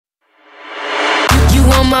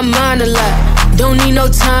my mind a lot. Don't need no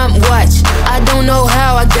time watch. I don't know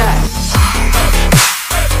how I got.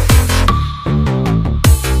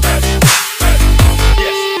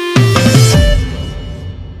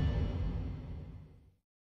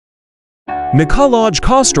 Nikolaj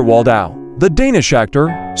Coster-Waldau, the Danish actor,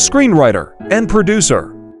 screenwriter, and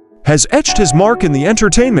producer, has etched his mark in the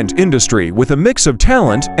entertainment industry with a mix of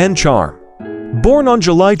talent and charm. Born on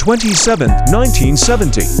July 27,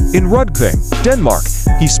 1970, in Rudkøbing, Denmark,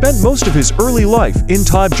 he spent most of his early life in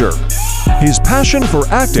Tybjerg. His passion for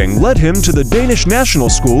acting led him to the Danish National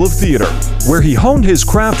School of Theatre, where he honed his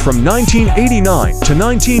craft from 1989 to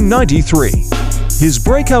 1993. His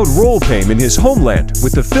breakout role came in his homeland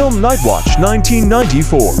with the film Nightwatch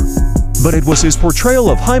 1994. But it was his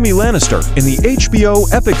portrayal of Jamie Lannister in the HBO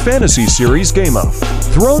epic fantasy series Game of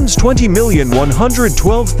Thrones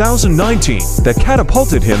 20,112,019 that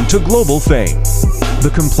catapulted him to global fame.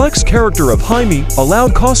 The complex character of Jamie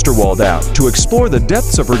allowed Coster-Waldau to explore the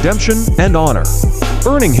depths of redemption and honor,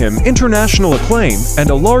 earning him international acclaim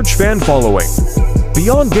and a large fan following.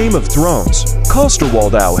 Beyond Game of Thrones,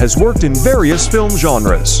 Coster-Waldau has worked in various film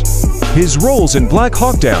genres. His roles in Black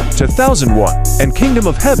Hawk Down 2001 and Kingdom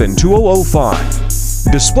of Heaven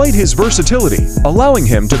 2005 displayed his versatility, allowing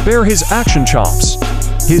him to bear his action chops.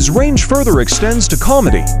 His range further extends to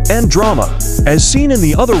comedy and drama, as seen in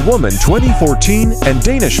The Other Woman 2014 and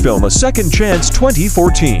Danish film A Second Chance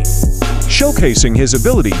 2014, showcasing his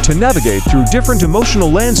ability to navigate through different emotional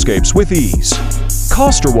landscapes with ease.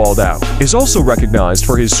 Coster-Waldau is also recognized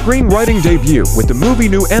for his screenwriting debut with the movie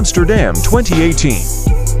New Amsterdam 2018,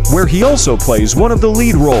 where he also plays one of the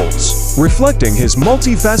lead roles, reflecting his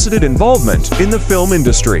multifaceted involvement in the film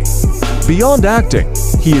industry. Beyond acting,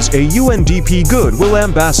 he is a UNDP Goodwill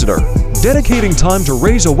Ambassador, dedicating time to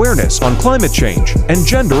raise awareness on climate change and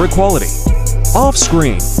gender equality.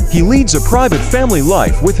 Off-screen, he leads a private family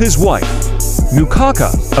life with his wife,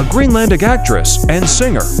 Nukaka, a Greenlandic actress and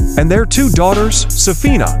singer, and their two daughters,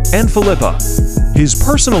 Safina and Philippa. His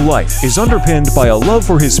personal life is underpinned by a love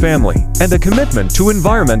for his family and a commitment to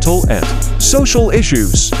environmental and social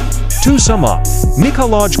issues. To sum up,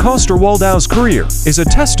 Nikolaj Coster-Waldau's career is a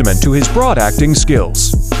testament to his broad acting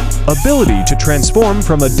skills, ability to transform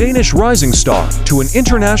from a Danish rising star to an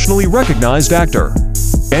internationally recognized actor,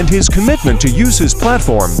 and his commitment to use his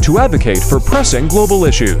platform to advocate for pressing global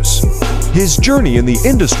issues. His journey in the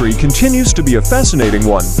industry continues to be a fascinating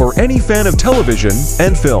one for any fan of television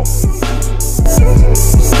and film.